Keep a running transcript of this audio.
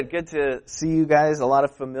Good to see you guys. A lot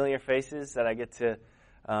of familiar faces that I get to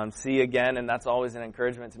see again, and that's always an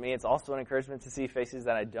encouragement to me. It's also an encouragement to see faces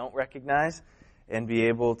that I don't recognize and be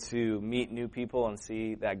able to meet new people and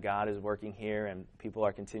see that God is working here and people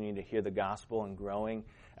are continuing to hear the gospel and growing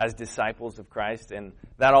as disciples of Christ, and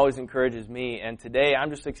that always encourages me. And today I'm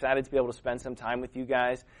just excited to be able to spend some time with you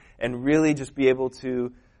guys and really just be able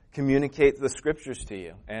to communicate the scriptures to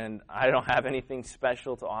you. And I don't have anything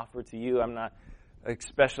special to offer to you. I'm not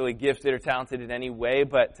especially gifted or talented in any way,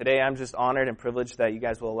 but today I'm just honored and privileged that you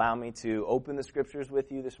guys will allow me to open the scriptures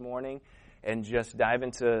with you this morning and just dive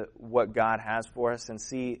into what God has for us and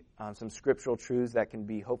see some scriptural truths that can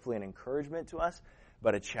be hopefully an encouragement to us,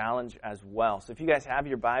 but a challenge as well. So if you guys have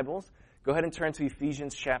your Bibles, go ahead and turn to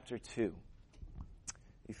Ephesians chapter 2.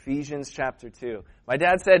 Ephesians chapter 2. My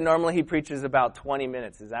dad said normally he preaches about 20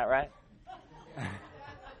 minutes. Is that right?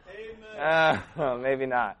 Maybe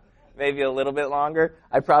not. Maybe a little bit longer.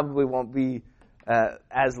 I probably won't be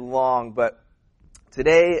as long, but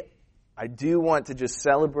today I do want to just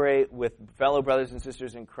celebrate with fellow brothers and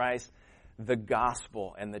sisters in Christ the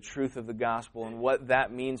gospel and the truth of the gospel and what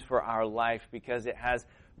that means for our life, because it has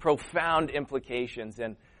profound implications.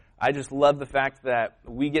 And I just love the fact that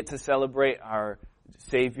we get to celebrate our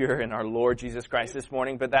Savior and our Lord Jesus Christ this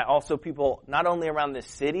morning, but that also people not only around this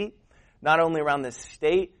city, not only around this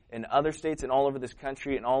state, and other states and all over this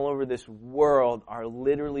country and all over this world are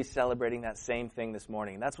literally celebrating that same thing this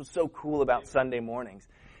morning. And that's what's so cool about Sunday mornings,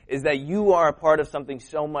 is that you are a part of something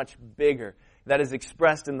so much bigger that is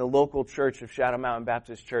expressed in the local church of Shadow Mountain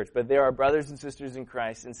Baptist Church. But there are brothers and sisters in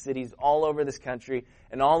Christ in cities all over this country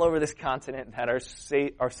and all over this continent that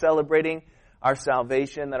are celebrating our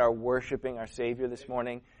salvation, that are worshiping our Savior this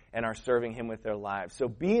morning, and are serving Him with their lives. So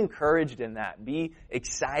be encouraged in that. Be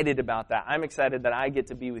excited about that. I'm excited that I get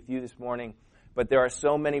to be with you this morning, but there are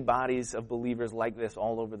so many bodies of believers like this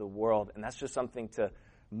all over the world, and that's just something to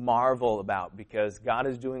marvel about, because God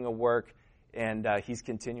is doing a work, and He's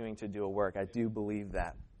continuing to do a work. I do believe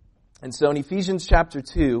that. And so in Ephesians chapter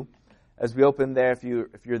 2, as we open there, if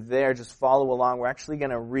you're there, just follow along. We're actually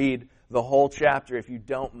going to read the whole chapter, if you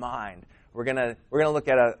don't mind. We're gonna look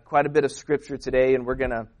at quite a bit of scripture today, and we're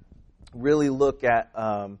gonna really look at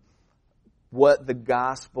what the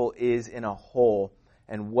gospel is in a whole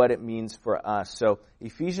and what it means for us. So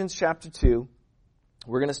Ephesians chapter 2,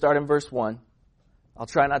 we're going to start in verse 1. I'll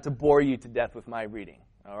try not to bore you to death with my reading.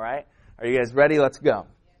 All right? Are you guys ready? Let's go.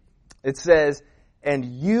 It says, "And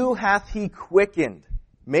you hath He quickened,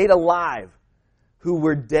 made alive, who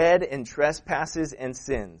were dead in trespasses and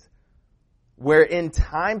sins, where in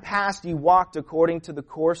time past ye walked according to the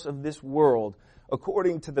course of this world,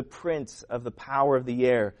 according to the prince of the power of the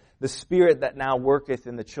air, the spirit that now worketh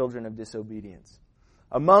in the children of disobedience,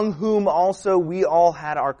 among whom also we all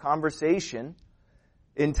had our conversation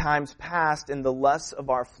in times past in the lusts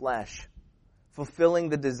of our flesh, fulfilling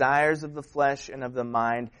the desires of the flesh and of the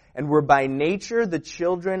mind, and were by nature the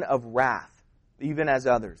children of wrath, even as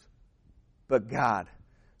others. But God,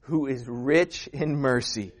 who is rich in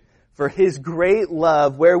mercy, for His great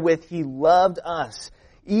love wherewith He loved us,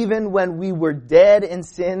 even when we were dead in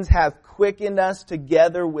sins, hath quickened us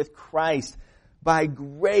together with Christ. By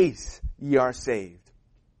grace ye are saved.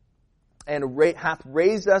 And hath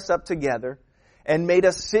raised us up together, and made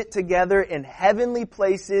us sit together in heavenly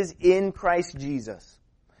places in Christ Jesus,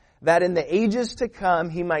 that in the ages to come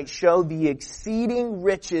He might show the exceeding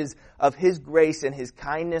riches of His grace and His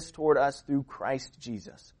kindness toward us through Christ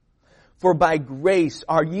Jesus. For by grace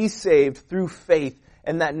are ye saved through faith,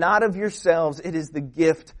 and that not of yourselves, it is the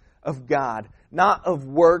gift of God, not of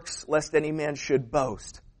works, lest any man should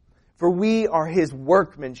boast. For we are His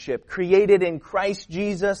workmanship, created in Christ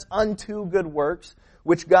Jesus unto good works,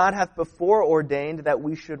 which God hath before ordained that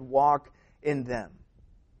we should walk in them.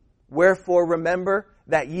 Wherefore remember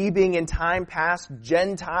that ye being in time past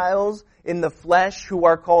Gentiles in the flesh, who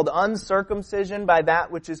are called uncircumcision by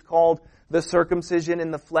that which is called the circumcision in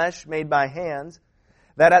the flesh made by hands,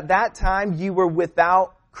 that at that time ye were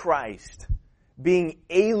without Christ, being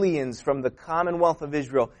aliens from the commonwealth of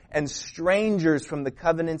Israel, and strangers from the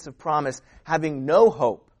covenants of promise, having no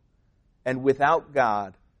hope, and without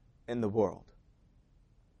God in the world.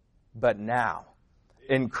 But now,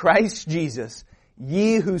 in Christ Jesus,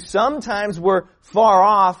 ye who sometimes were far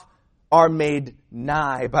off are made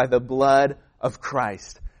nigh by the blood of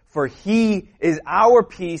Christ. For He is our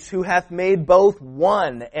peace, who hath made both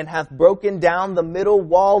one, and hath broken down the middle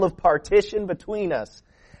wall of partition between us,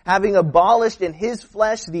 having abolished in His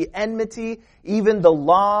flesh the enmity, even the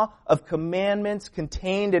law of commandments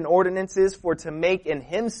contained in ordinances, for to make in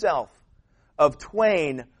Himself of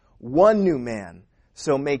twain one new man,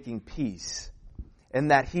 so making peace,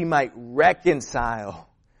 and that he might reconcile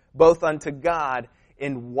both unto God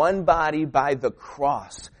in one body by the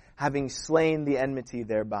cross, having slain the enmity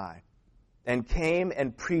thereby, and came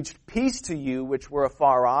and preached peace to you which were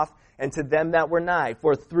afar off, and to them that were nigh.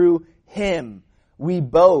 For through him we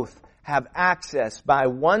both have access by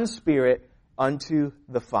one Spirit unto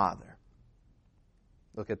the Father.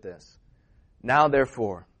 Look at this. Now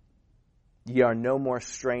therefore, ye are no more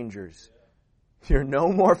strangers, you're no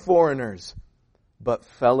more foreigners, but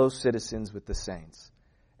fellow citizens with the saints,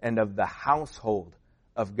 and of the household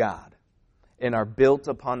of God, and are built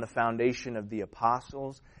upon the foundation of the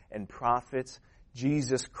apostles and prophets,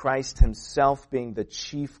 Jesus Christ himself being the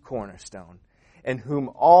chief cornerstone, in whom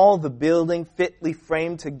all the building fitly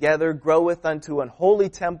framed together groweth unto an holy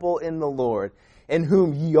temple in the Lord, in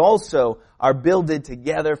whom ye also are builded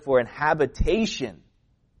together for an habitation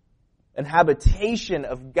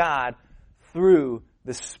of God through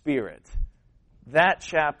the Spirit. That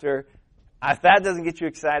chapter, if that doesn't get you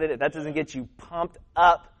excited, if that doesn't get you pumped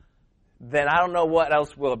up, then I don't know what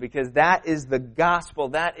else will, because that is the gospel.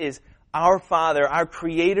 That is our Father, our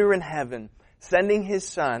Creator in heaven, sending His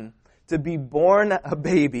Son to be born a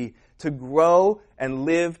baby, to grow and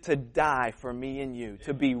live, to die for me and you,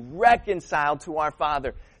 to be reconciled to our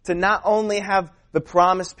Father, to not only have the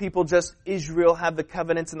promised people, just Israel, have the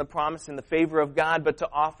covenants and the promise and the favor of God, but to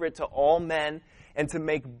offer it to all men and to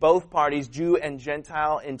make both parties, Jew and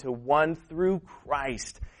Gentile, into one through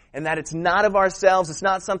Christ. And that it's not of ourselves, it's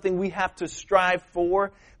not something we have to strive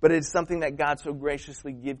for, but it's something that God so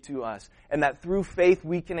graciously gives to us. And that through faith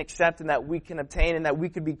we can accept and that we can obtain and that we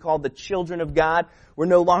could be called the children of God. We're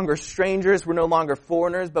no longer strangers, we're no longer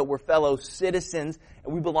foreigners, but we're fellow citizens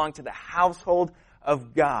and we belong to the household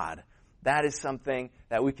of God. That is something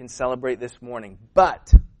that we can celebrate this morning.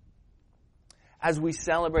 But as we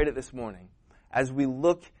celebrate it this morning, as we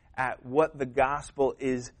look at what the gospel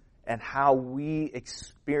is and how we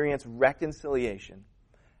experience reconciliation,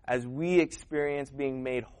 as we experience being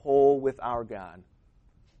made whole with our God,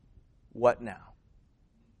 what now?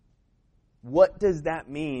 What does that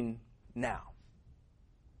mean now?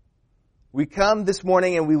 We come this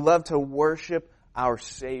morning and we love to worship our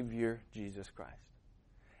Savior, Jesus Christ.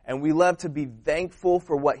 And we love to be thankful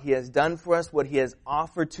for what He has done for us, what He has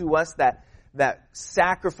offered to us, that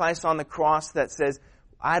sacrifice on the cross that says,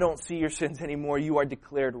 I don't see your sins anymore. You are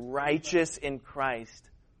declared righteous in Christ.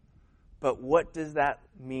 But what does that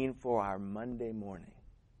mean for our Monday morning?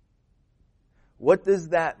 What does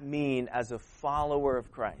that mean as a follower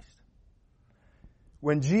of Christ?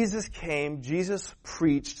 When Jesus came, Jesus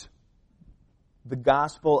preached the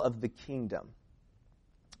gospel of the kingdom.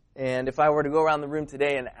 And if I were to go around the room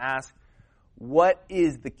today and ask, what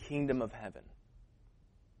is the kingdom of heaven?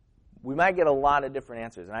 We might get a lot of different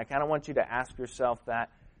answers. And I kind of want you to ask yourself that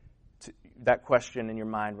question in your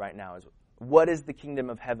mind right now. Is what is the kingdom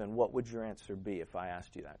of heaven? What would your answer be if I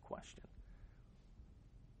asked you that question?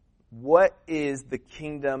 What is the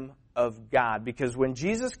kingdom of God? Because when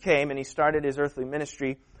Jesus came and He started His earthly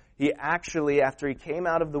ministry, He actually, after He came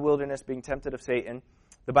out of the wilderness being tempted of Satan,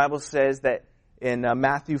 the Bible says that in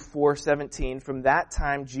Matthew 4:17, from that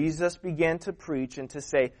time Jesus began to preach and to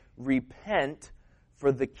say, repent,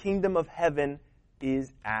 for the kingdom of heaven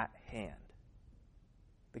is at hand.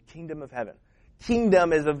 The kingdom of heaven.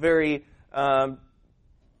 Kingdom is a very,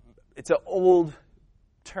 it's an old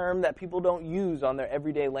term that people don't use on their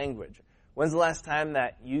everyday language. When's the last time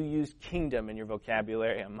that you used kingdom in your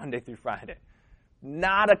vocabulary on Monday through Friday?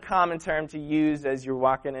 Not a common term to use as you're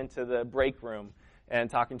walking into the break room and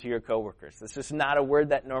talking to your coworkers. It's just not a word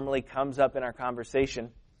that normally comes up in our conversation.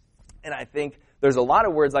 And I think there's a lot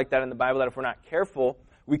of words like that in the Bible that if we're not careful,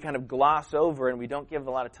 we kind of gloss over and we don't give a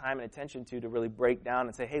lot of time and attention to really break down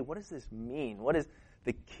and say, hey, what does this mean? What is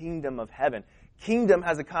the kingdom of heaven? Kingdom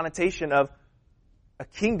has a connotation of a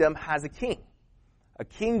kingdom has a king. A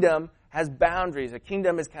kingdom has boundaries. A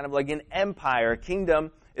kingdom is kind of like an empire. A kingdom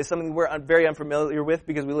is something we're very unfamiliar with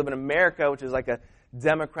because we live in America, which is like a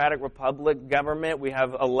democratic republic government. We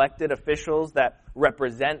have elected officials that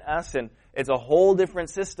represent us, and it's a whole different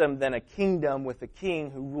system than a kingdom with a king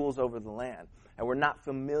who rules over the land. And we're not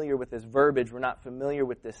familiar with this verbiage. We're not familiar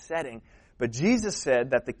with this setting. But Jesus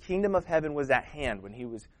said that the kingdom of heaven was at hand when He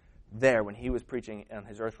was there, when He was preaching in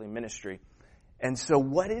His earthly ministry. And so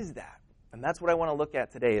what is that? And that's what I want to look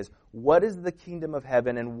at today is what is the kingdom of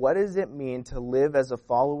heaven and what does it mean to live as a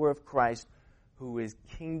follower of Christ who is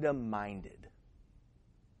kingdom-minded?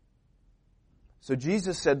 So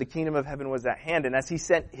Jesus said the kingdom of heaven was at hand. And as He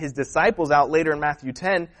sent His disciples out later in Matthew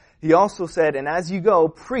 10, He also said, and as you go,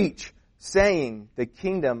 preach, saying the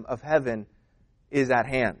kingdom of heaven is at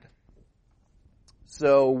hand.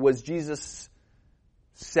 So was Jesus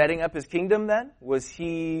setting up his kingdom then? Was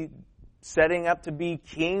he setting up to be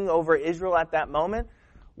king over Israel at that moment?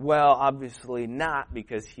 Well, obviously not,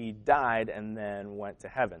 because he died and then went to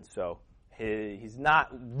heaven. So he's not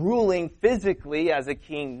ruling physically as a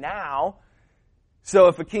king now. So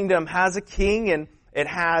if a kingdom has a king and it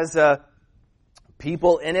has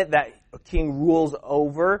people in it that a king rules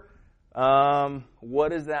over, what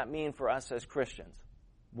does that mean for us as Christians?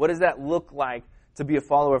 What does that look like to be a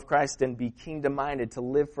follower of Christ and be kingdom-minded, to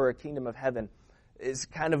live for a kingdom of heaven? It's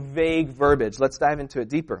kind of vague verbiage. Let's dive into it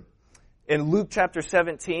deeper. In Luke chapter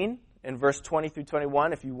 17, in verse 20 through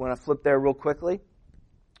 21, if you want to flip there real quickly.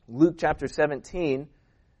 Luke chapter 17,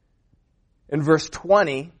 in verse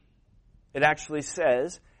 20, it actually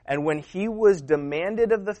says, "And when he was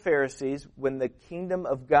demanded of the Pharisees when the kingdom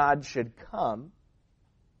of God should come,"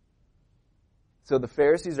 so the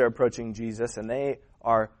Pharisees are approaching Jesus and they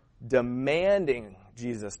are demanding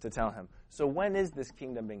Jesus to tell him, so when is this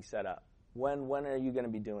kingdom being set up? When are you going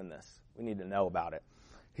to be doing this? We need to know about it.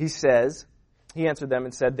 He answered them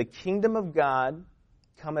and said, "The kingdom of God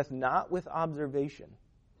cometh not with observation.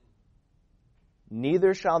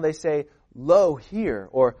 Neither shall they say, Lo here,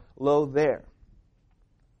 or Lo there.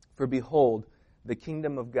 For behold, the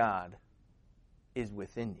kingdom of God is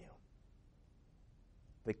within you."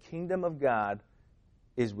 The kingdom of God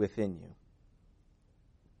is within you.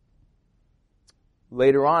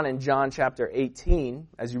 Later on in John chapter 18,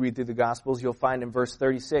 as you read through the Gospels, you'll find in verse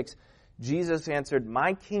 36, Jesus answered,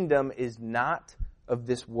 "My kingdom is not of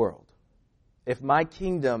this world. If my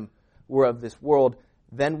kingdom were of this world,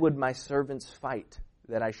 then would my servants fight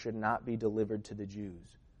that I should not be delivered to the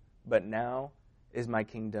Jews. But now is my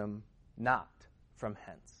kingdom not from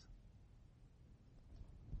hence."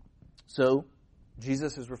 So,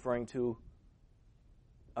 Jesus is referring to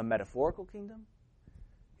a metaphorical kingdom.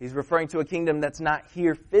 He's referring to a kingdom that's not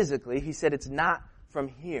here physically. He said it's not from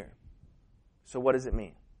here. So what does it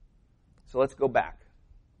mean? So let's go back.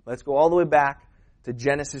 Let's go all the way back to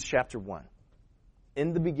Genesis chapter 1.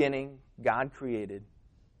 In the beginning, God created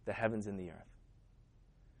the heavens and the earth.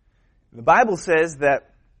 The Bible says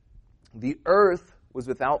that the earth was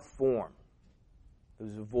without form. It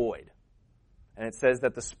was void. And it says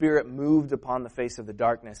that the Spirit moved upon the face of the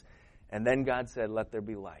darkness. And then God said, "Let there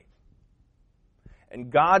be light." And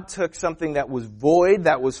God took something that was void,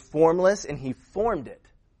 that was formless, and He formed it.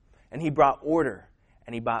 And He brought order,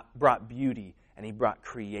 and He brought beauty, and He brought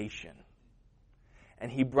creation. And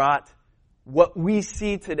He brought what we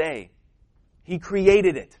see today. He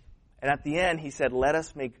created it. And at the end, He said, "Let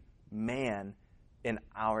us make man in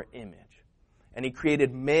our image." And He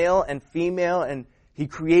created male and female, and He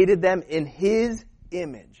created them in His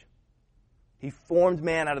image. He formed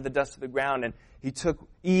man out of the dust of the ground, and He took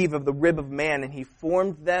Eve of the rib of man, and He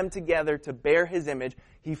formed them together to bear His image.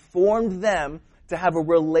 He formed them to have a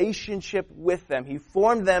relationship with them. He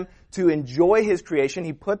formed them to enjoy His creation.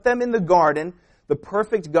 He put them in the garden, the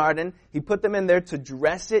perfect garden. He put them in there to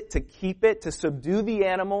dress it, to keep it, to subdue the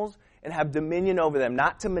animals, and have dominion over them.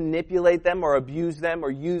 Not to manipulate them or abuse them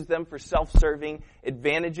or use them for self-serving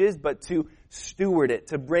advantages, but to steward it,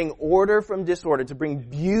 to bring order from disorder, to bring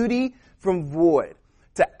beauty from void,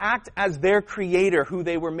 to act as their creator, who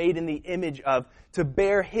they were made in the image of, to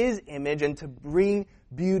bear His image and to bring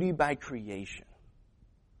beauty by creation.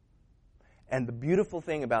 And the beautiful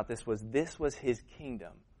thing about this was His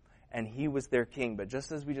kingdom, and He was their king. But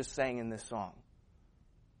just as we just sang in this song,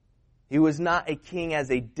 He was not a king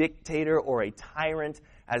as a dictator or a tyrant,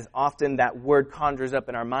 as often that word conjures up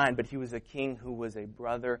in our mind, but He was a king who was a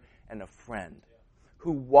brother and a friend,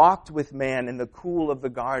 who walked with man in the cool of the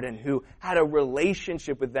garden, who had a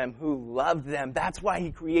relationship with them, who loved them. That's why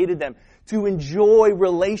He created them, to enjoy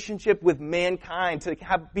relationship with mankind, to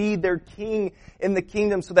be their king in the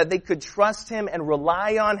kingdom so that they could trust Him and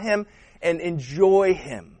rely on Him and enjoy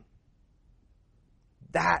Him.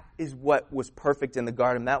 That is what was perfect in the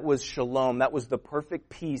garden. That was shalom. That was the perfect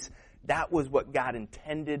peace. That was what God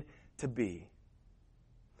intended to be.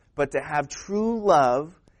 But to have true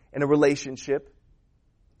love in a relationship,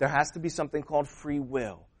 there has to be something called free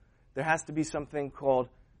will. There has to be something called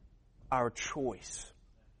our choice.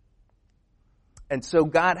 And so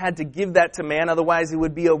God had to give that to man, otherwise it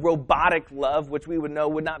would be a robotic love, which we would know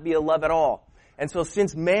would not be a love at all. And so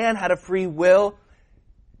since man had a free will,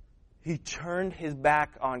 he turned his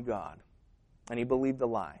back on God, and he believed the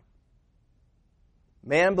lie.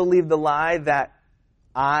 Man believed the lie that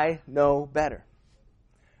I know better.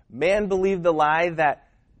 Man believed the lie that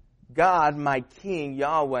God, my King,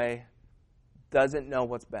 Yahweh, doesn't know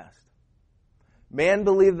what's best. Man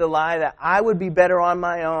believed the lie that I would be better on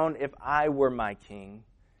my own if I were my king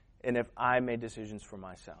and if I made decisions for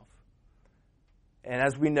myself. And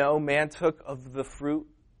as we know, man took of the fruit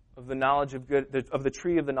of the knowledge of good, of the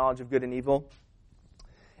tree of the knowledge of good and evil,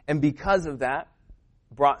 and because of that,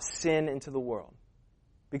 brought sin into the world.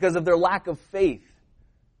 Because of their lack of faith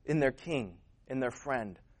in their king, in their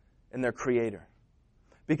friend, in their creator.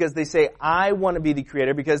 Because they say, I want to be the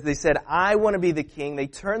creator. Because they said, I want to be the king. They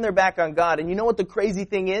turn their back on God. And you know what the crazy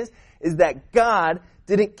thing is? Is that God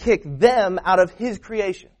didn't kick them out of His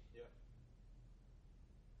creation.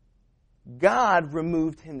 God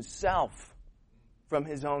removed Himself from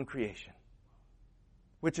His own creation,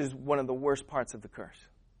 which is one of the worst parts of the curse.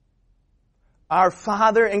 Our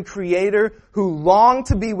Father and Creator, who longed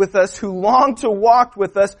to be with us, who longed to walk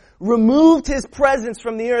with us, removed His presence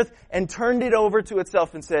from the earth and turned it over to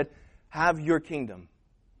itself and said, have your kingdom.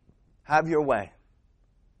 Have your way.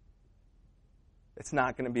 It's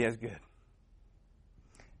not going to be as good.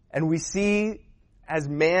 And we see as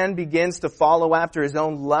man begins to follow after his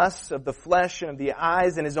own lusts of the flesh and of the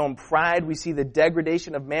eyes and his own pride, we see the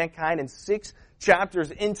degradation of mankind in 6 chapters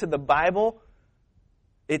into the Bible.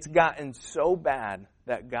 It's gotten so bad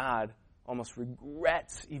that God almost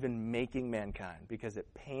regrets even making mankind because it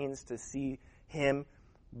pains to see Him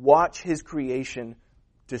watch His creation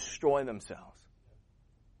destroy themselves.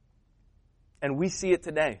 And we see it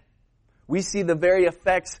today. We see the very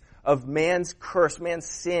effects of man's curse, man's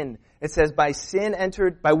sin. It says, by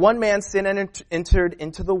one man sin entered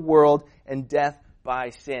into the world, and death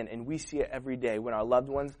by sin. And we see it every day when our loved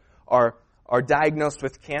ones are diagnosed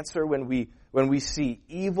with cancer, when we see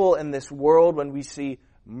evil in this world, when we see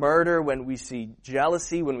murder, when we see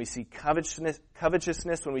jealousy, when we see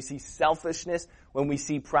covetousness, when we see selfishness, when we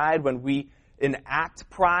see pride, when we enact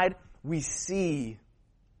pride, we see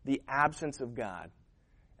the absence of God.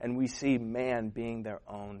 And we see man being their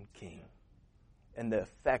own king. And the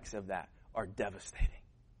effects of that are devastating.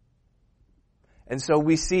 And so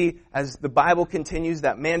we see, as the Bible continues,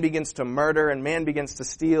 that man begins to murder and man begins to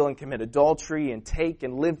steal and commit adultery and take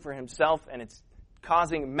and live for himself, and it's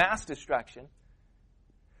causing mass destruction.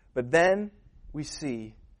 But then we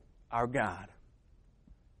see our God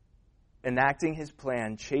enacting His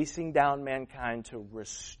plan, chasing down mankind to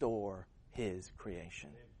restore His creation,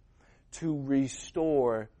 to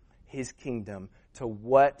restore His kingdom to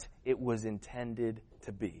what it was intended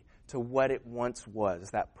to be, to what it once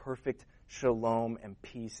was, that perfect shalom and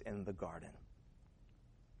peace in the garden.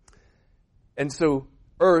 And so,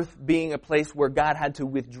 earth being a place where God had to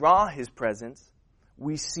withdraw His presence,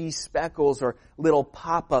 we see speckles or little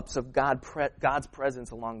pop-ups of God's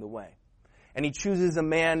presence along the way. And He chooses a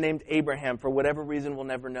man named Abraham for whatever reason we'll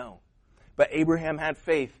never know. But Abraham had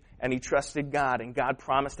faith and he trusted God, and God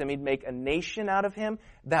promised him He'd make a nation out of him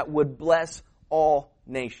that would bless all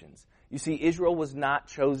nations. You see, Israel was not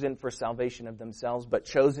chosen for salvation of themselves, but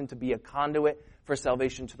chosen to be a conduit for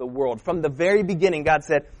salvation to the world. From the very beginning, God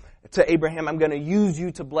said to Abraham, I'm going to use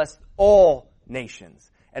you to bless all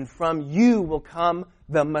nations. And from you will come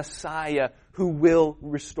the Messiah who will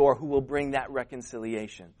restore, who will bring that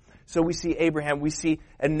reconciliation. So we see Abraham, we see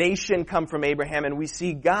a nation come from Abraham, and we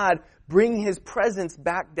see God bring His presence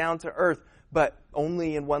back down to earth, but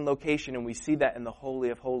only in one location, and we see that in the Holy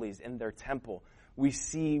of Holies, in their temple. We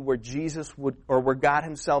see where where God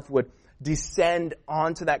Himself would descend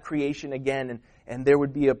onto that creation again, and there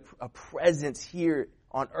would be a presence here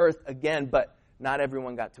on earth again, but not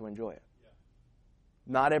everyone got to enjoy it.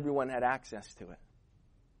 Not everyone had access to it.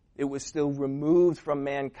 It was still removed from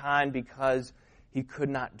mankind because He could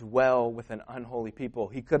not dwell with an unholy people.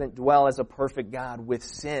 He couldn't dwell as a perfect God with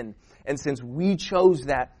sin. And since we chose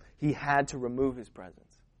that, He had to remove His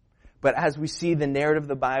presence. But as we see, the narrative of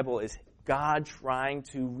the Bible is God trying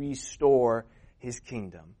to restore His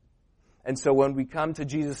kingdom. And so when we come to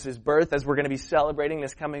Jesus' birth, as we're going to be celebrating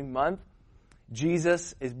this coming month,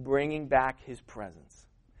 Jesus is bringing back His presence.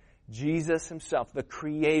 Jesus Himself, the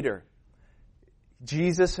Creator,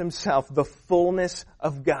 Jesus Himself, the fullness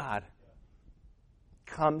of God,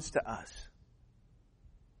 comes to us.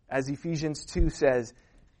 As Ephesians 2 says,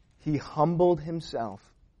 He humbled Himself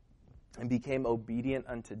and became obedient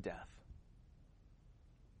unto death.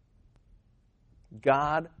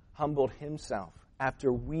 God humbled Himself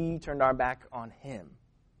after we turned our back on Him.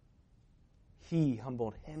 He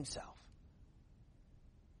humbled Himself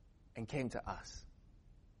and came to us.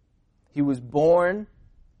 He was born,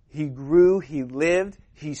 He grew, He lived,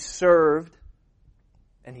 He served,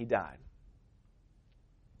 and He died.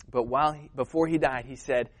 But before He died, He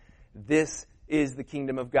said, this is the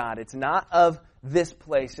kingdom of God. It's not of this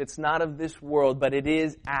place, it's not of this world, but it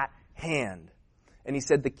is at hand. And He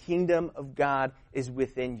said, the kingdom of God is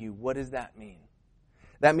within you. What does that mean?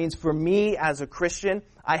 That means for me as a Christian,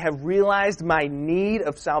 I have realized my need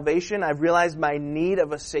of salvation. I've realized my need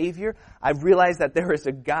of a Savior. I've realized that there is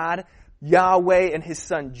a God, Yahweh, and His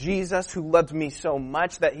Son Jesus, who loved me so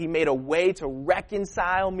much that He made a way to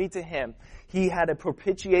reconcile me to Him. He had a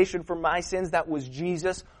propitiation for my sins, that was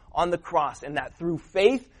Jesus on the cross, and that through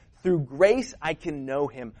faith, through grace, I can know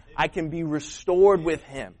Him. I can be restored with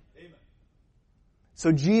Him.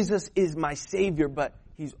 So Jesus is my Savior, but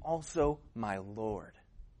He's also my Lord.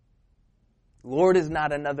 Lord is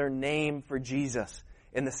not another name for Jesus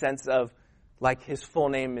in the sense of like His full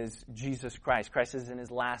name is Jesus Christ. Christ is in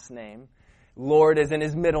His last name. Lord is in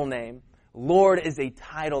His middle name. Lord is a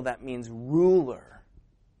title that means ruler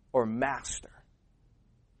or master.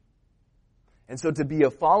 And so to be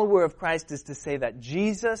a follower of Christ is to say that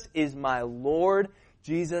Jesus is my Lord,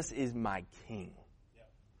 Jesus is my King.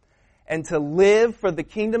 And to live for the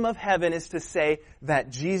kingdom of heaven is to say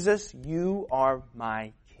that Jesus, you are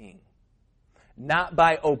my King. Not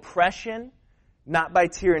by oppression, not by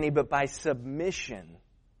tyranny, but by submission.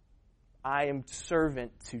 I am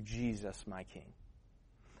servant to Jesus, my King.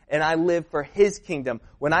 And I live for His kingdom.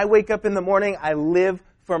 When I wake up in the morning, I live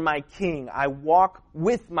for my King. I walk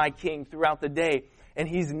with my King throughout the day. And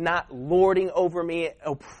He's not lording over me,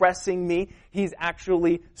 oppressing me. He's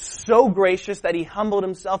actually so gracious that He humbled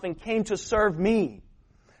Himself and came to serve me.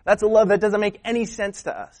 That's a love that doesn't make any sense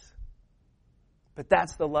to us. But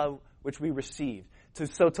that's the love which we received.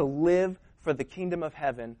 So to live for the kingdom of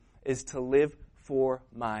heaven is to live for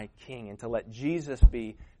my King and to let Jesus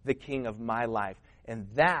be the King of my life. And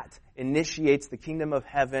that initiates the kingdom of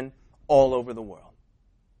heaven all over the world.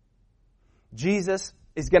 Jesus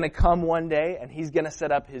is going to come one day and He's going to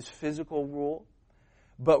set up His physical rule.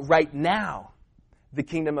 But right now, the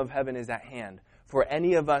kingdom of heaven is at hand. For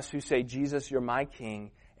any of us who say, Jesus, you're my King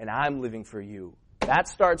and I'm living for you. That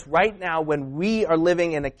starts right now when we are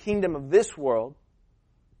living in a kingdom of this world,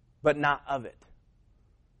 but not of it.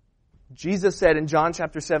 Jesus said in John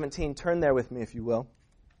chapter 17, turn there with me if you will.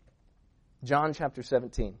 John chapter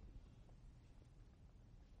 17.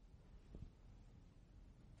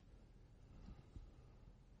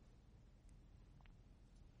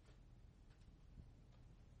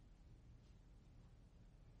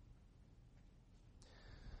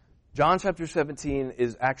 John chapter 17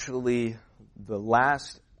 is actually the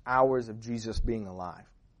last hours of Jesus being alive.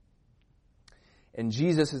 And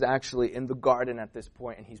Jesus is actually in the garden at this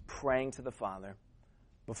point, and He's praying to the Father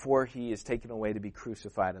before He is taken away to be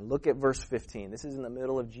crucified. And look at verse 15. This is in the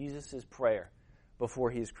middle of Jesus' prayer before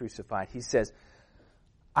He is crucified. He says,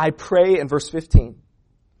 I pray, in verse 15,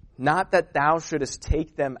 not that Thou shouldest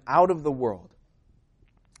take them out of the world,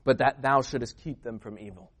 but that Thou shouldest keep them from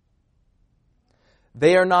evil.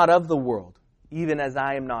 They are not of the world, even as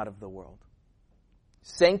I am not of the world.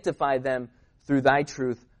 Sanctify them through Thy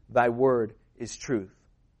truth. Thy word is truth.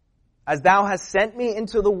 As Thou hast sent me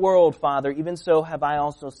into the world, Father, even so have I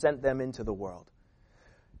also sent them into the world.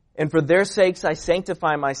 And for their sakes I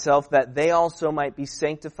sanctify myself, that they also might be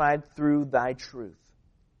sanctified through Thy truth.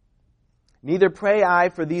 Neither pray I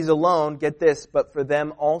for these alone, get this, but for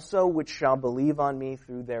them also which shall believe on me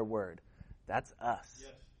through their word. That's us.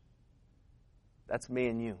 Yes. That's me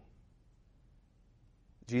and you.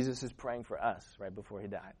 Jesus is praying for us right before He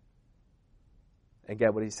died. And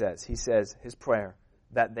get what He says. He says, His prayer,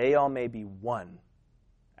 that they all may be one,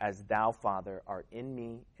 as Thou, Father, art in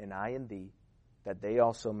me and I in Thee, that they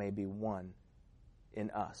also may be one in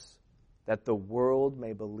us, that the world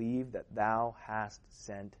may believe that Thou hast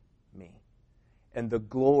sent me. And the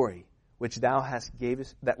glory which Thou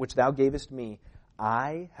gavest me,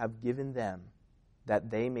 I have given them,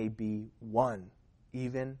 that they may be one,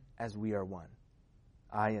 even as we are one.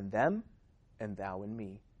 I in them, and Thou in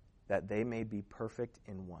me, that they may be perfect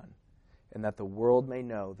in one, and that the world may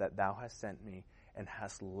know that Thou hast sent me, and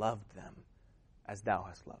hast loved them as Thou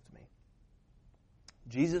hast loved me.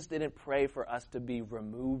 Jesus didn't pray for us to be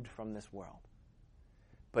removed from this world,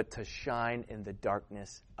 but to shine in the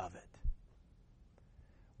darkness of it.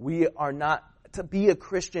 We are not, to be a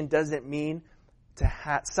Christian doesn't mean to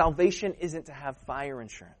have, salvation isn't to have fire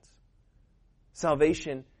insurance.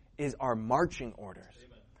 Salvation is our marching orders.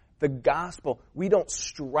 Amen. The gospel, we don't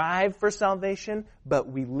strive for salvation, but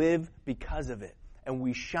we live because of it. And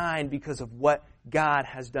we shine because of what God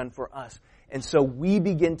has done for us. And so we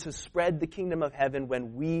begin to spread the kingdom of heaven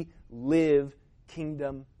when we live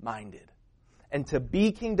kingdom-minded. And to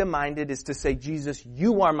be kingdom-minded is to say, Jesus,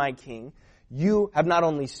 you are my king. You have not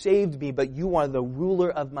only saved me, but you are the ruler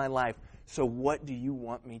of my life. So what do you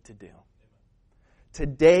want me to do?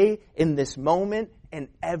 Today, in this moment, and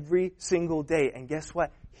every single day. And guess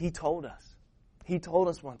what? He told us. He told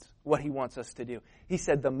us once what He wants us to do. He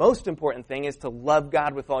said the most important thing is to love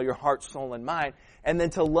God with all your heart, soul, and mind, and then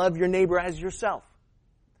to love your neighbor as yourself.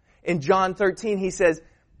 In John 13, He says,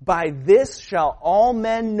 by this shall all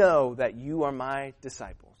men know that you are my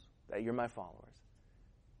disciples, that you're my followers,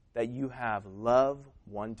 that you have love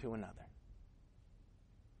one to another.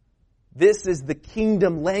 This is the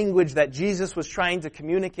kingdom language that Jesus was trying to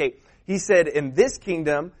communicate. He said, in this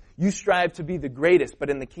kingdom, you strive to be the greatest, but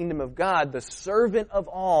in the kingdom of God, the servant of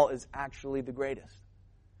all is actually the greatest.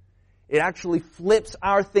 It actually flips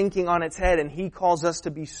our thinking on its head, and He calls us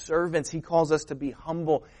to be servants. He calls us to be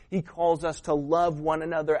humble. He calls us to love one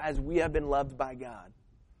another as we have been loved by God.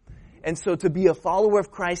 And so to be a follower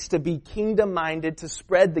of Christ, to be kingdom-minded, to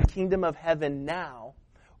spread the kingdom of heaven now,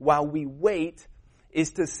 while we wait,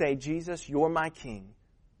 is to say, Jesus, you're my King.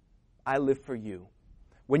 I live for you.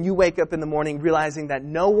 When you wake up in the morning realizing that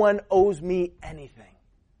no one owes me anything,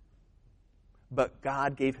 but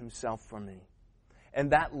God gave Himself for me.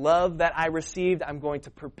 And that love that I received, I'm going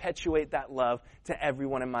to perpetuate that love to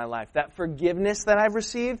everyone in my life. That forgiveness that I've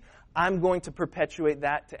received, I'm going to perpetuate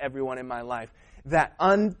that to everyone in my life. That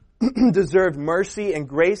undeserved mercy and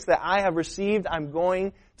grace that I have received, I'm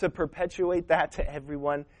going to perpetuate that to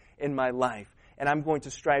everyone in my life. And I'm going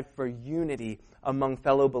to strive for unity among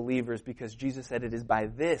fellow believers because Jesus said it is by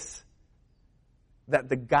this that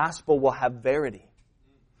the gospel will have verity.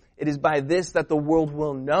 It is by this that the world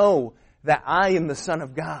will know that I am the Son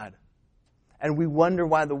of God. And we wonder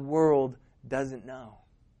why the world doesn't know.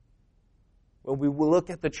 When we look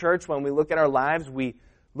at the church, when we look at our lives, we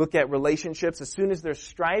look at relationships. As soon as there's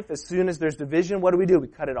strife, as soon as there's division, what do? We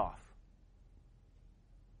cut it off.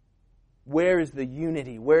 Where is the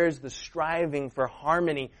unity? Where is the striving for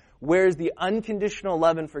harmony? Where is the unconditional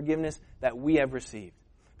love and forgiveness that we have received?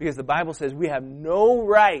 Because the Bible says we have no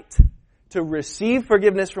right to receive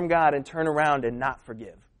forgiveness from God and turn around and not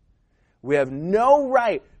forgive. We have no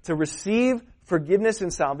right to receive forgiveness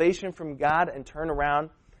and salvation from God and turn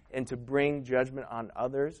around and to bring judgment on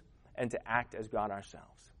others and to act as God ourselves.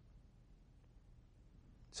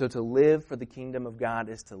 So to live for the kingdom of God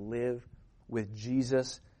is to live with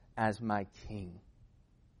Jesus as my King.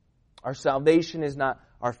 Our salvation is not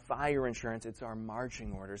our fire insurance, it's our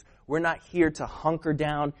marching orders. We're not here to hunker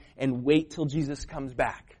down and wait till Jesus comes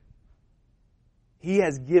back. He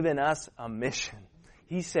has given us a mission.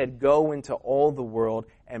 He said, go into all the world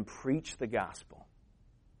and preach the gospel.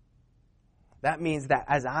 That means that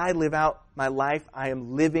as I live out my life, I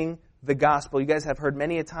am living the gospel. You guys have heard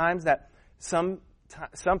many a times that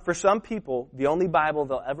for some people, the only Bible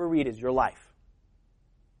they'll ever read is your life.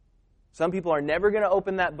 Some people are never going to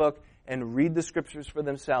open that book and read the scriptures for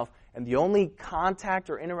themselves, and the only contact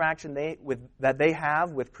or interaction that they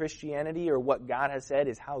have with Christianity or what God has said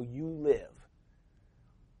is how you live.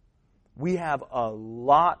 We have a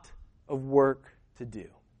lot of work to do.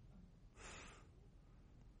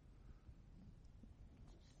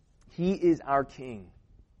 He is our King.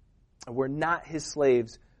 We're not His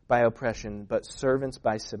slaves by oppression, but servants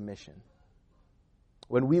by submission.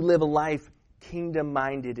 When we live a life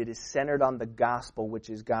kingdom-minded, it is centered on the gospel,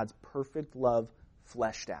 which is God's perfect love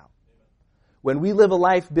fleshed out. When we live a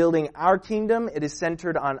life building our kingdom, it is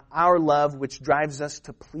centered on our love, which drives us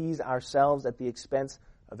to please ourselves at the expense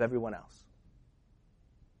of everyone else.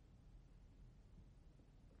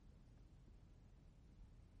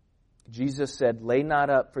 Jesus said, lay not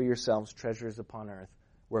up for yourselves treasures upon earth,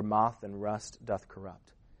 where moth and rust doth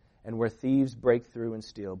corrupt, and where thieves break through and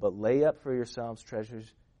steal, but lay up for yourselves treasures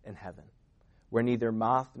in heaven, where neither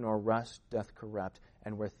moth nor rust doth corrupt,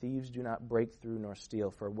 and where thieves do not break through nor steal,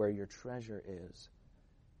 for where your treasure is,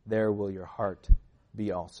 there will your heart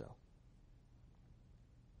be also.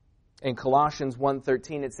 In Colossians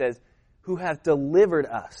 1:13 it says, who hath delivered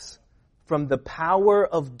us from the power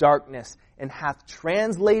of darkness and hath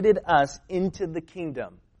translated us into the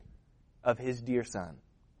kingdom of His dear Son.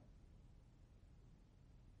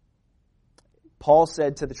 Paul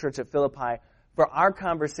said to the church at Philippi, for our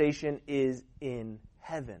conversation is in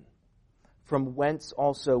heaven, from whence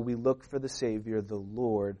also we look for the Savior, the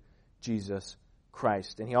Lord Jesus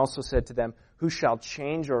Christ. And he also said to them, who shall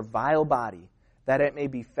change your vile body, that it may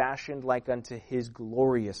be fashioned like unto His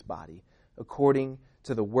glorious body, according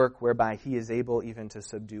to the work whereby He is able even to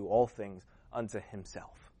subdue all things unto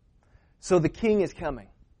Himself. So the King is coming,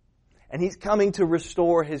 and He's coming to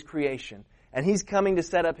restore His creation, and He's coming to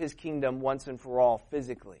set up His kingdom once and for all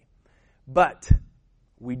physically. But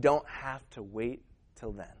we don't have to wait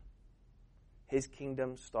till then. His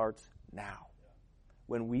kingdom starts now,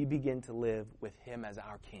 when we begin to live with Him as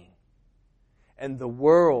our King. And the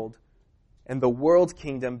world's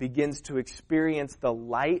kingdom begins to experience the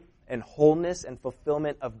light and wholeness and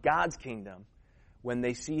fulfillment of God's kingdom when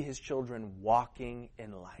they see his children walking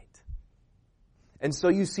in light. And so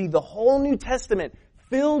you see the whole New Testament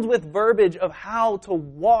filled with verbiage of how to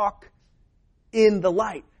walk in the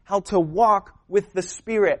light, how to walk with the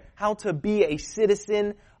Spirit, how to be a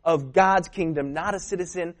citizen of God's kingdom, not a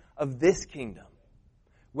citizen of this kingdom.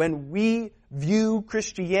 When we view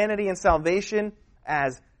Christianity and salvation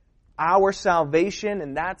as our salvation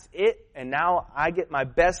and that's it, and now I get my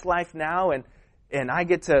best life now and I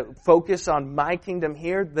get to focus on my kingdom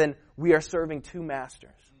here, then we are serving two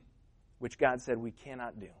masters, which God said we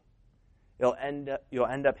cannot do. You'll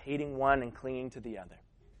end up hating one and clinging to the other.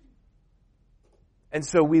 And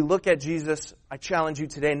so we look at Jesus, I challenge you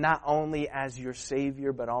today, not only as your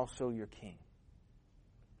Savior, but also your King.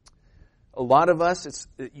 A lot of us,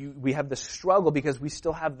 we have the struggle because we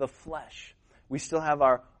still have the flesh. We still have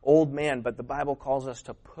our old man, but the Bible calls us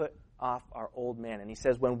to put off our old man. And he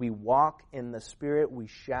says, when we walk in the Spirit, we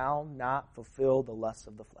shall not fulfill the lusts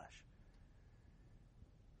of the flesh.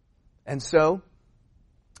 And so,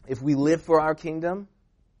 if we live for our kingdom,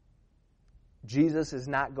 Jesus is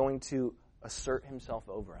not going to assert himself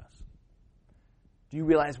over us. Do you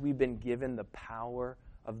realize we've been given the power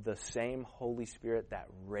of the same Holy Spirit that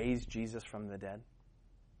raised Jesus from the dead?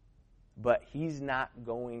 But he's not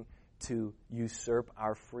going to usurp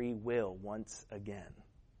our free will once again.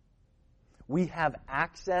 We have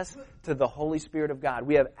access to the Holy Spirit of God.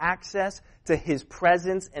 We have access to his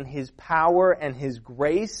presence and his power and his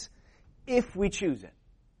grace if we choose it.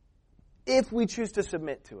 If we choose to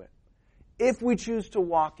submit to it. If we choose to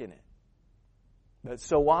walk in it. But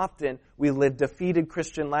so often we live defeated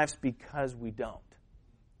Christian lives because we don't.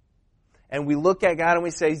 And we look at God and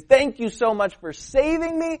we say, thank you so much for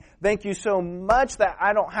saving me. Thank you so much that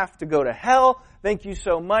I don't have to go to hell. Thank you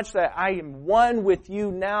so much that I am one with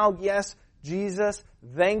you now. Yes, Jesus,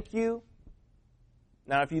 thank you.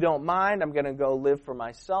 Now, if you don't mind, I'm going to go live for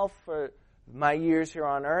myself for my years here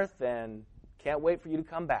on earth and can't wait for you to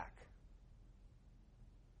come back.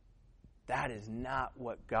 That is not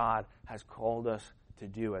what God has called us to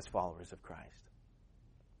do as followers of Christ.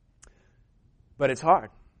 But it's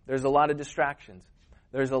hard. There's a lot of distractions.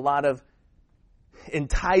 There's a lot of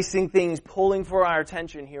enticing things pulling for our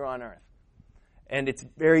attention here on earth. And it's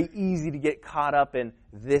very easy to get caught up in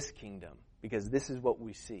this kingdom because this is what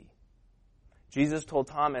we see. Jesus told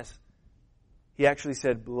Thomas, he actually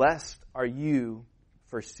said, blessed are you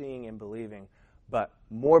for seeing and believing, but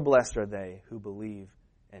more blessed are they who believe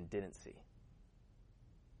and didn't see.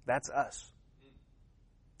 That's us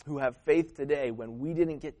who have faith today when we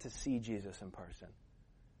didn't get to see Jesus in person.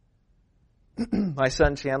 My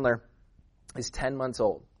son Chandler is 10 months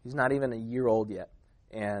old. He's not even a year old yet.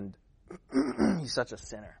 And he's such a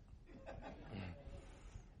sinner.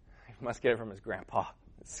 He must get it from his grandpa.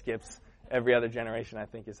 It skips every other generation, I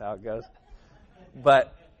think is how it goes.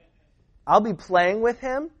 But I'll be playing with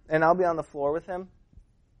him, and I'll be on the floor with him,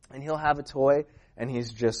 and he'll have a toy, and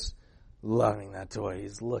he's just loving that toy.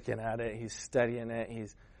 He's looking at it. He's studying it.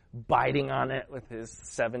 He's biting on it with his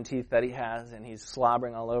 7 teeth that he has, and he's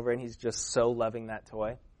slobbering all over, and he's just so loving that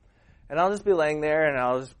toy. And I'll just be laying there, and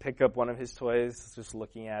I'll just pick up one of his toys, just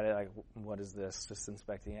looking at it, like, what is this? Just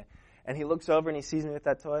inspecting it. And he looks over, and he sees me with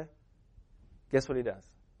that toy. Guess what he does?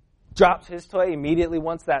 Drops his toy, immediately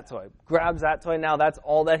wants that toy. Grabs that toy. Now that's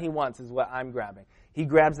all that he wants is what I'm grabbing. He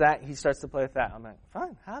grabs that. He starts to play with that. I'm like,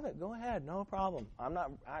 fine, have it. Go ahead. No problem. I'm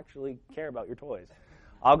not actually care about your toys.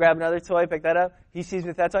 I'll grab another toy, pick that up. He sees me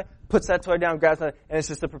with that toy, puts that toy down, grabs another, and it's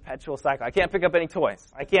just a perpetual cycle. I can't pick up any toys.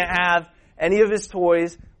 I can't have any of his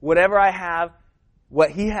toys. Whatever I have,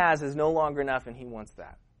 what he has is no longer enough, and he wants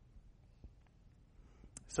that.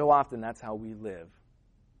 So often, that's how we live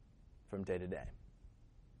from day to day.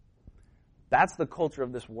 That's the culture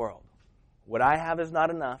of this world. What I have is not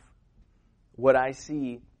enough. What I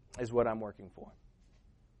see is what I'm working for.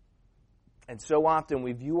 And so often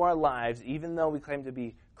we view our lives, even though we claim to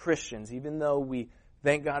be Christians, even though we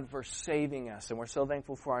thank God for saving us, and we're so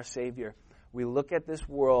thankful for our Savior, we look at this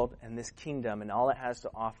world and this kingdom and all it has to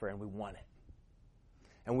offer, and we want it.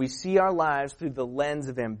 And we see our lives through the lens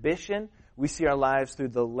of ambition. We see our lives through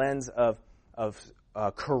the lens of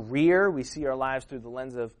career. We see our lives through the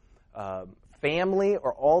lens of family,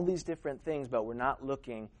 or all these different things, but we're not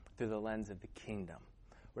looking through the lens of the kingdom.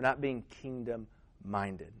 We're not being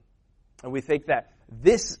kingdom-minded. And we think that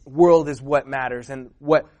this world is what matters, and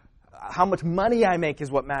how much money I make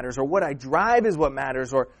is what matters, or what I drive is what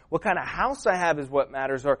matters, or what kind of house I have is what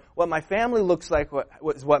matters, or what my family looks like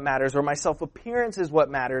is what matters, or my self-appearance is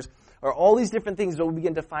what matters, or all these different things that we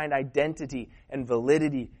begin to find identity and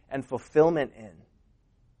validity and fulfillment in.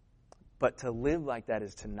 But to live like that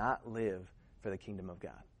is to not live for the kingdom of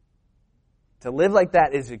God. To live like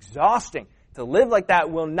that is exhausting. To live like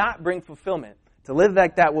that will not bring fulfillment. To live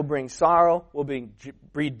like that will bring sorrow, will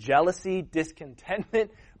breed jealousy,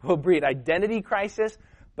 discontentment, will breed identity crisis.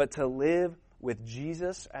 But to live with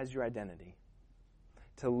Jesus as your identity,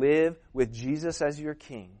 to live with Jesus as your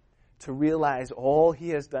King, to realize all He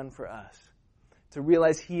has done for us, to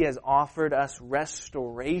realize He has offered us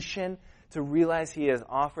restoration, to realize He has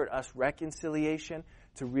offered us reconciliation,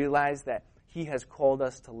 to realize that He has called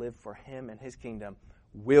us to live for Him and His kingdom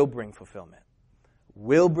will bring fulfillment,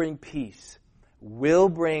 will bring peace, will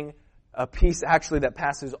bring a peace actually that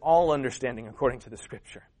passes all understanding according to the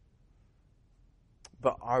Scripture.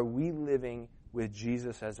 But are we living with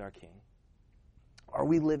Jesus as our King? Are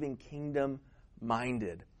we living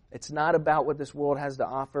kingdom-minded? It's not about what this world has to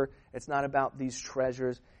offer. It's not about these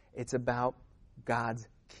treasures. It's about God's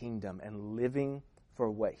kingdom and living for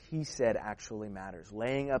what He said actually matters,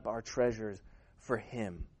 laying up our treasures for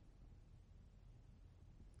Him.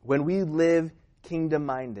 When we live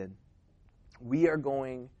kingdom-minded, we are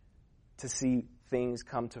going to see things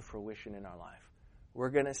come to fruition in our life. We're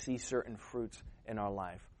going to see certain fruits in our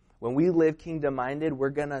life. When we live kingdom-minded, we're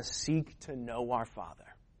going to seek to know our Father.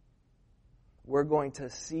 We're going to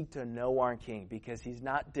seek to know our King because He's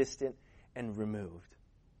not distant and removed.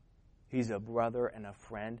 He's a brother and a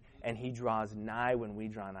friend, and He draws nigh when we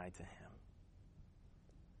draw nigh to Him.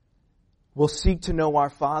 We'll seek to know our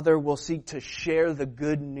Father. We'll seek to share the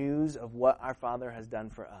good news of what our Father has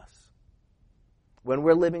done for us. When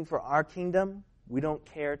we're living for our kingdom, we don't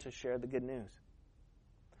care to share the good news.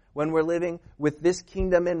 When we're living with this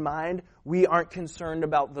kingdom in mind, we aren't concerned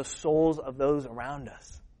about the souls of those around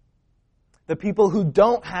us. The people who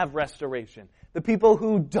don't have restoration. The people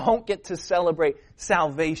who don't get to celebrate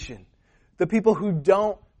salvation. The people who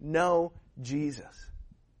don't know Jesus.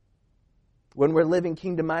 When we're living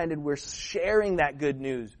kingdom-minded, we're sharing that good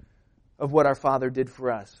news of what our Father did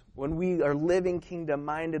for us. When we are living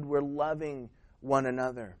kingdom-minded, we're loving one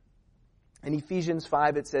another. In Ephesians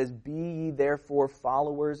 5, it says, "Be ye therefore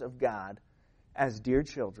followers of God as dear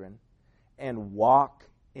children, and walk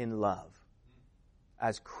in love,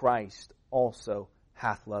 as Christ also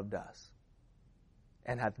hath loved us,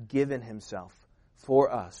 and hath given Himself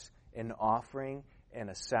for us an offering and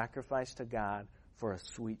a sacrifice to God for a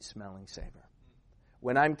sweet-smelling savor."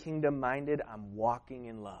 When I'm kingdom-minded, I'm walking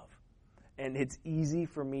in love. And it's easy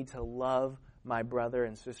for me to love my brother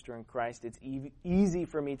and sister in Christ. It's easy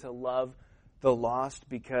for me to love the lost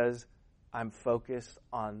because I'm focused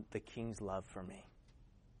on the King's love for me.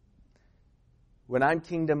 When I'm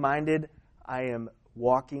kingdom-minded, I am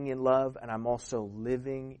walking in love and I'm also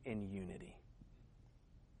living in unity.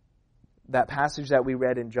 That passage that we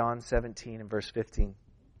read in John 17 and verse 15,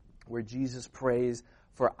 where Jesus prays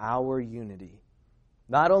for our unity,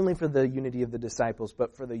 not only for the unity of the disciples,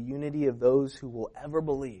 but for the unity of those who will ever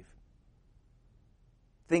believe.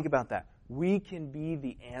 Think about that. We can be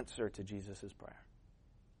the answer to Jesus' prayer.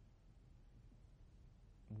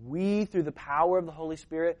 We, through the power of the Holy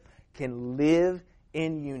Spirit, can live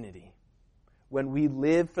in unity. When we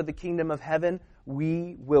live for the kingdom of heaven,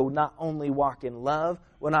 we will not only walk in love,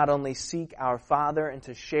 will not only seek our Father and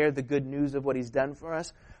to share the good news of what He's done for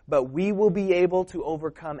us, but we will be able to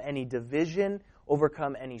overcome any division,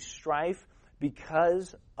 overcome any strife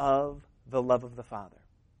because of the love of the Father.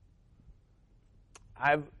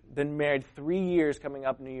 I've been married 3 years coming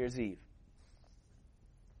up New Year's Eve.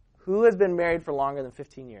 Who has been married for longer than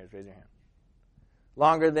 15 years? Raise your hand.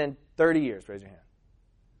 Longer than 30 years? Raise your hand.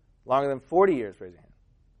 Longer than 40 years? Raise your hand.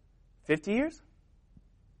 50 years?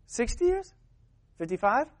 60 years?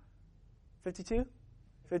 55? 52?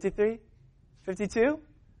 53? 52?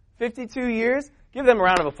 52 years? Give them a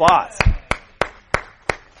round of applause.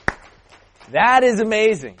 That is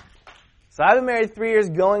amazing. So I've been married 3 years,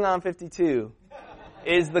 going on 52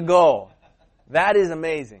 is the goal. That is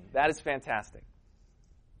amazing. That is fantastic.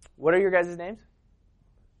 What are your guys' names?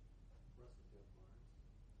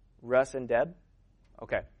 Russ and Deb?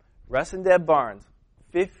 Okay. Russ and Deb Barnes.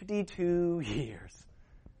 52 years.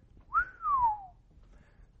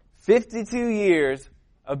 52 years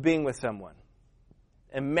of being with someone.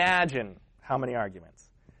 Imagine how many arguments.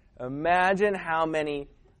 Imagine how many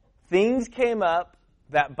things came up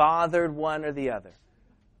that bothered one or the other.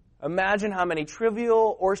 Imagine how many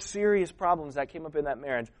trivial or serious problems that came up in that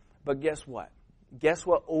marriage. But guess what? Guess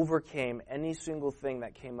what overcame any single thing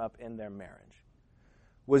that came up in their marriage?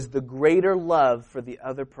 Was the greater love for the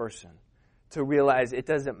other person. To realize it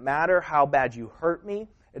doesn't matter how bad you hurt me.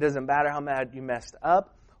 It doesn't matter how bad you messed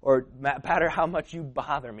up. Or matter how much you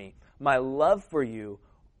bother me. My love for you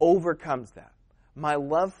overcomes that. My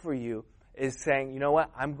love for you is saying, you know what,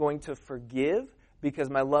 I'm going to forgive because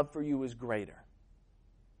my love for you is greater.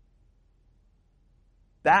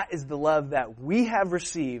 That is the love that we have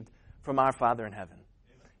received from our Father in heaven.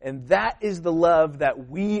 And that is the love that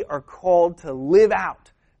we are called to live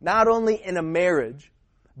out, not only in a marriage,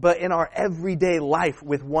 but in our everyday life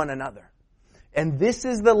with one another. And this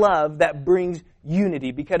is the love that brings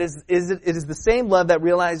unity, because it is the same love that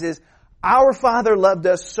realizes our Father loved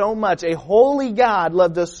us so much, a holy God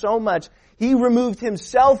loved us so much, He removed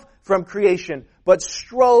Himself from creation, but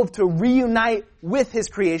strove to reunite with His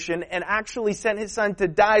creation and actually sent His Son to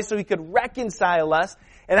die so He could reconcile us,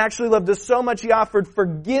 and actually loved us so much He offered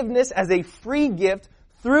forgiveness as a free gift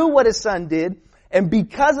through what His Son did. And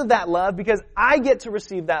because of that love, because I get to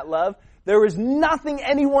receive that love, there is nothing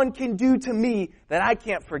anyone can do to me that I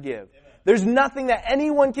can't forgive. Amen. There's nothing that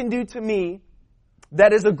anyone can do to me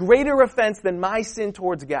that is a greater offense than my sin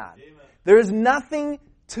towards God. Amen. There is nothing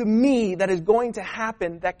to me that is going to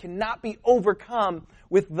happen that cannot be overcome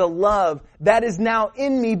with the love that is now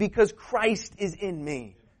in me because Christ is in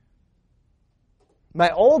me.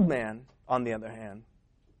 My old man, on the other hand,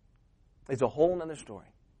 is a whole other story.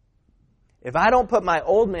 If I don't put my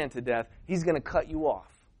old man to death, he's going to cut you off.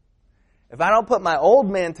 If I don't put my old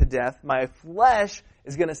man to death, my flesh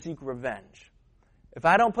is going to seek revenge. If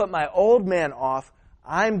I don't put my old man off,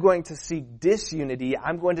 I'm going to seek disunity.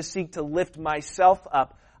 I'm going to seek to lift myself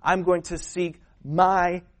up. I'm going to seek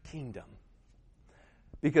my kingdom.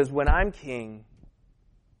 Because when I'm king,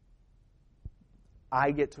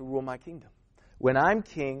 I get to rule my kingdom. When I'm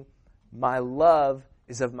king, my love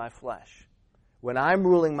is of my flesh. When I'm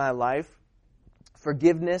ruling my life,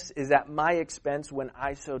 forgiveness is at my expense when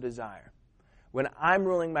I so desire. When I'm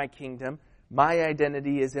ruling my kingdom, my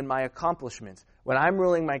identity is in my accomplishments. When I'm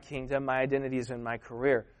ruling my kingdom, my identity is in my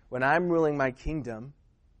career. When I'm ruling my kingdom,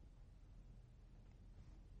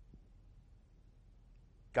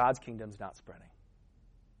 God's kingdom's not spreading.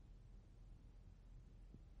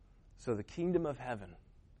 So the kingdom of heaven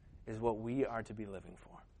is what we are to be living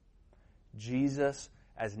for. Jesus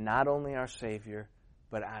as not only our Savior,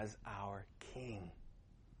 but as our King.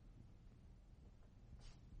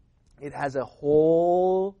 It has a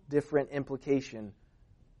whole different implication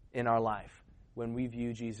in our life when we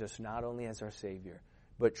view Jesus not only as our Savior,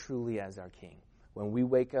 but truly as our King. When we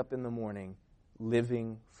wake up in the morning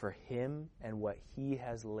living for Him and what He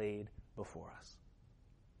has laid before us.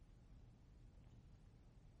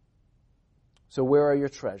 So where are your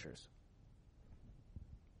treasures?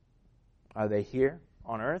 Are they here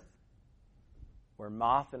on earth, where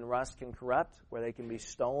moth and rust can corrupt, where they can be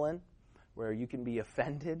stolen, where you can be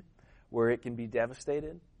offended, where it can be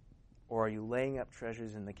devastated? Or are you laying up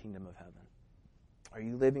treasures in the kingdom of heaven? Are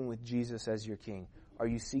you living with Jesus as your King? Are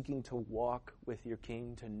you seeking to walk with your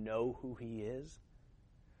King, to know who He is?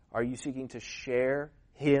 Are you seeking to share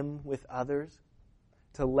Him with others,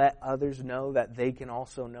 to let others know that they can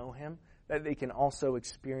also know Him, that they can also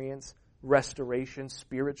experience restoration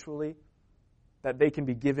spiritually, that they can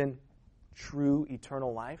be given true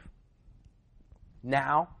eternal life?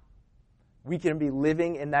 Now, we can be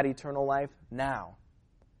living in that eternal life now.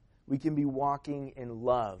 We can be walking in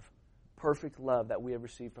love, perfect love that we have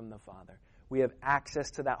received from the Father. We have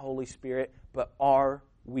access to that Holy Spirit, but are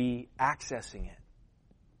we accessing it?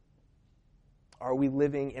 Are we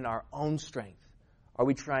living in our own strength? Are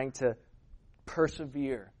we trying to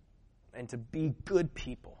persevere and to be good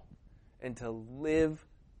people and to live,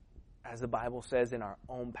 as the Bible says, in our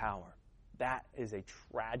own power? That is a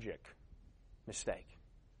tragic mistake.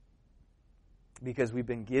 Because we've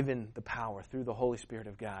been given the power through the Holy Spirit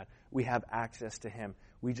of God. We have access to Him.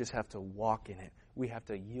 We just have to walk in it. We have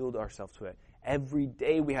to yield ourselves to it. Every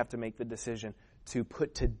day we have to make the decision to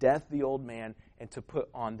put to death the old man and to put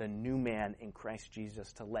on the new man in Christ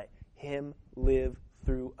Jesus, to let Him live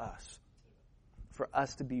through us. For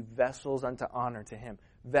us to be vessels unto honor to Him.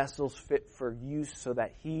 Vessels fit for use so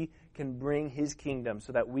that He can bring His kingdom,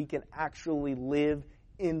 so that we can actually live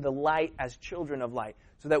in the light as children of light,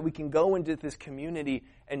 so that we can go into this community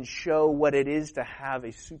and show what it is to have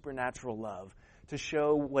a supernatural love, to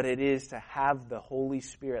show what it is to have the Holy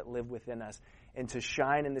Spirit live within us, and to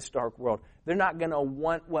shine in this dark world. They're not going to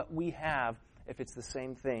want what we have if it's the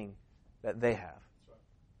same thing that they have.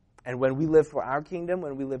 And when we live for our kingdom,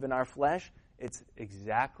 when we live in our flesh, it's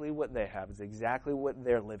exactly what they have. It's exactly what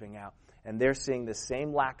they're living out. And they're seeing the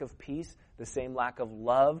same lack of peace, the same lack of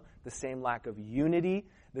love, the same lack of unity,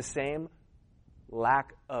 the same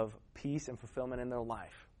lack of peace and fulfillment in their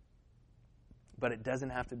life. But it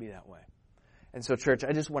doesn't have to be that way. And so, church,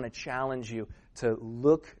 I just want to challenge you to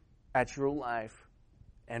look at your life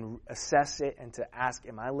and assess it and to ask,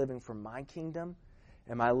 am I living for my kingdom?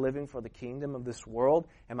 Am I living for the kingdom of this world?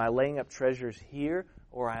 Am I laying up treasures here?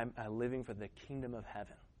 Or am I living for the kingdom of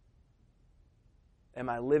heaven? Am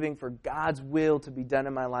I living for God's will to be done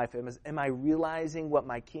in my life? Am I realizing what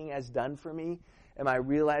my King has done for me? Am I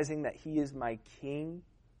realizing that He is my King?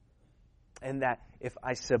 And that if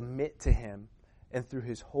I submit to Him and through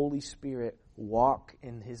His Holy Spirit walk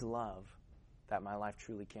in His love, that my life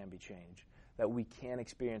truly can be changed. That we can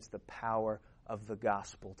experience the power of the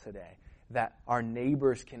gospel today. That our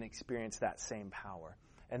neighbors can experience that same power.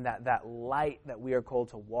 And that light that we are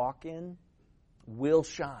called to walk in will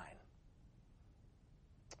shine.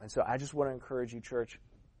 And so I just want to encourage you, church,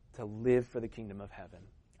 to live for the kingdom of heaven.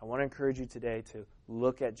 I want to encourage you today to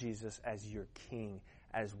look at Jesus as your King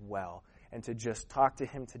as well. And to just talk to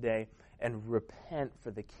Him today and repent,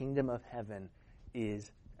 for the kingdom of heaven is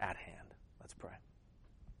at hand. Let's pray.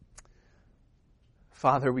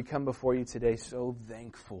 Father, we come before you today so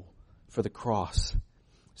thankful for the cross.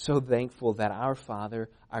 So thankful that our Father,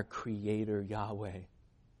 our Creator, Yahweh,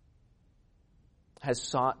 has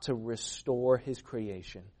sought to restore His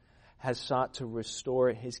creation, has sought to restore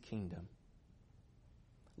His kingdom.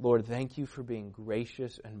 Lord, thank you for being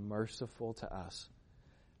gracious and merciful to us.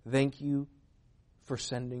 Thank you for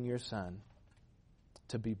sending your Son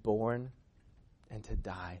to be born and to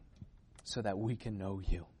die so that we can know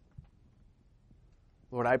you.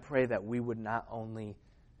 Lord, I pray that we would not only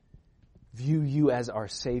view you as our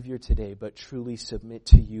Savior today, but truly submit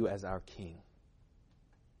to you as our King.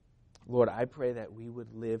 Lord, I pray that we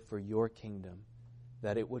would live for your kingdom,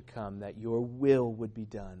 that it would come, that your will would be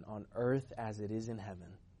done on earth as it is in heaven.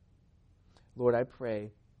 Lord, I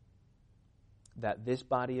pray that this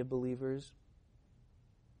body of believers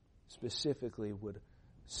specifically would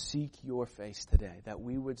seek your face today, that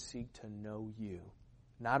we would seek to know you,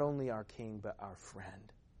 not only our King, but our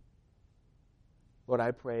friend. Lord,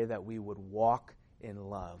 I pray that we would walk in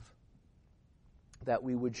love, that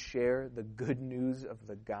we would share the good news of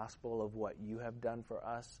the gospel of what you have done for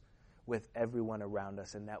us with everyone around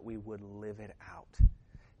us, and that we would live it out,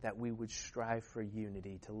 that we would strive for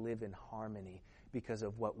unity, to live in harmony because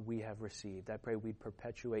of what we have received. I pray we'd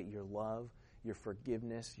perpetuate your love, your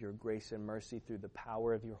forgiveness, your grace and mercy through the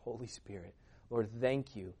power of your Holy Spirit. Lord,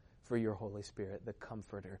 thank you for your Holy Spirit, the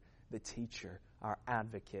comforter, the teacher, our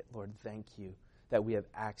advocate. Lord, thank you that we have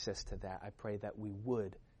access to that. I pray that we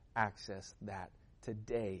would access that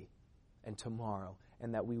today and tomorrow,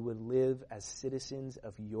 and that we would live as citizens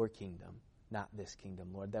of your kingdom, not this kingdom,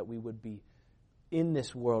 Lord, that we would be in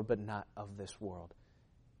this world but not of this world.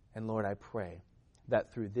 And Lord, I pray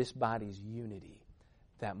that through this body's unity,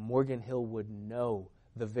 that Morgan Hill would know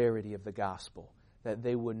the verity of the gospel, that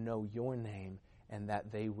they would know your name, and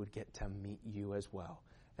that they would get to meet you as well,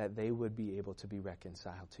 that they would be able to be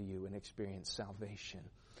reconciled to you and experience salvation,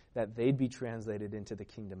 that they'd be translated into the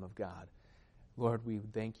kingdom of God. Lord, we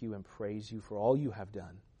thank you and praise you for all you have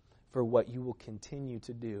done, for what you will continue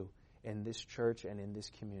to do in this church and in this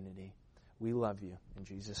community. We love you. In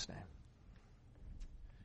Jesus' name.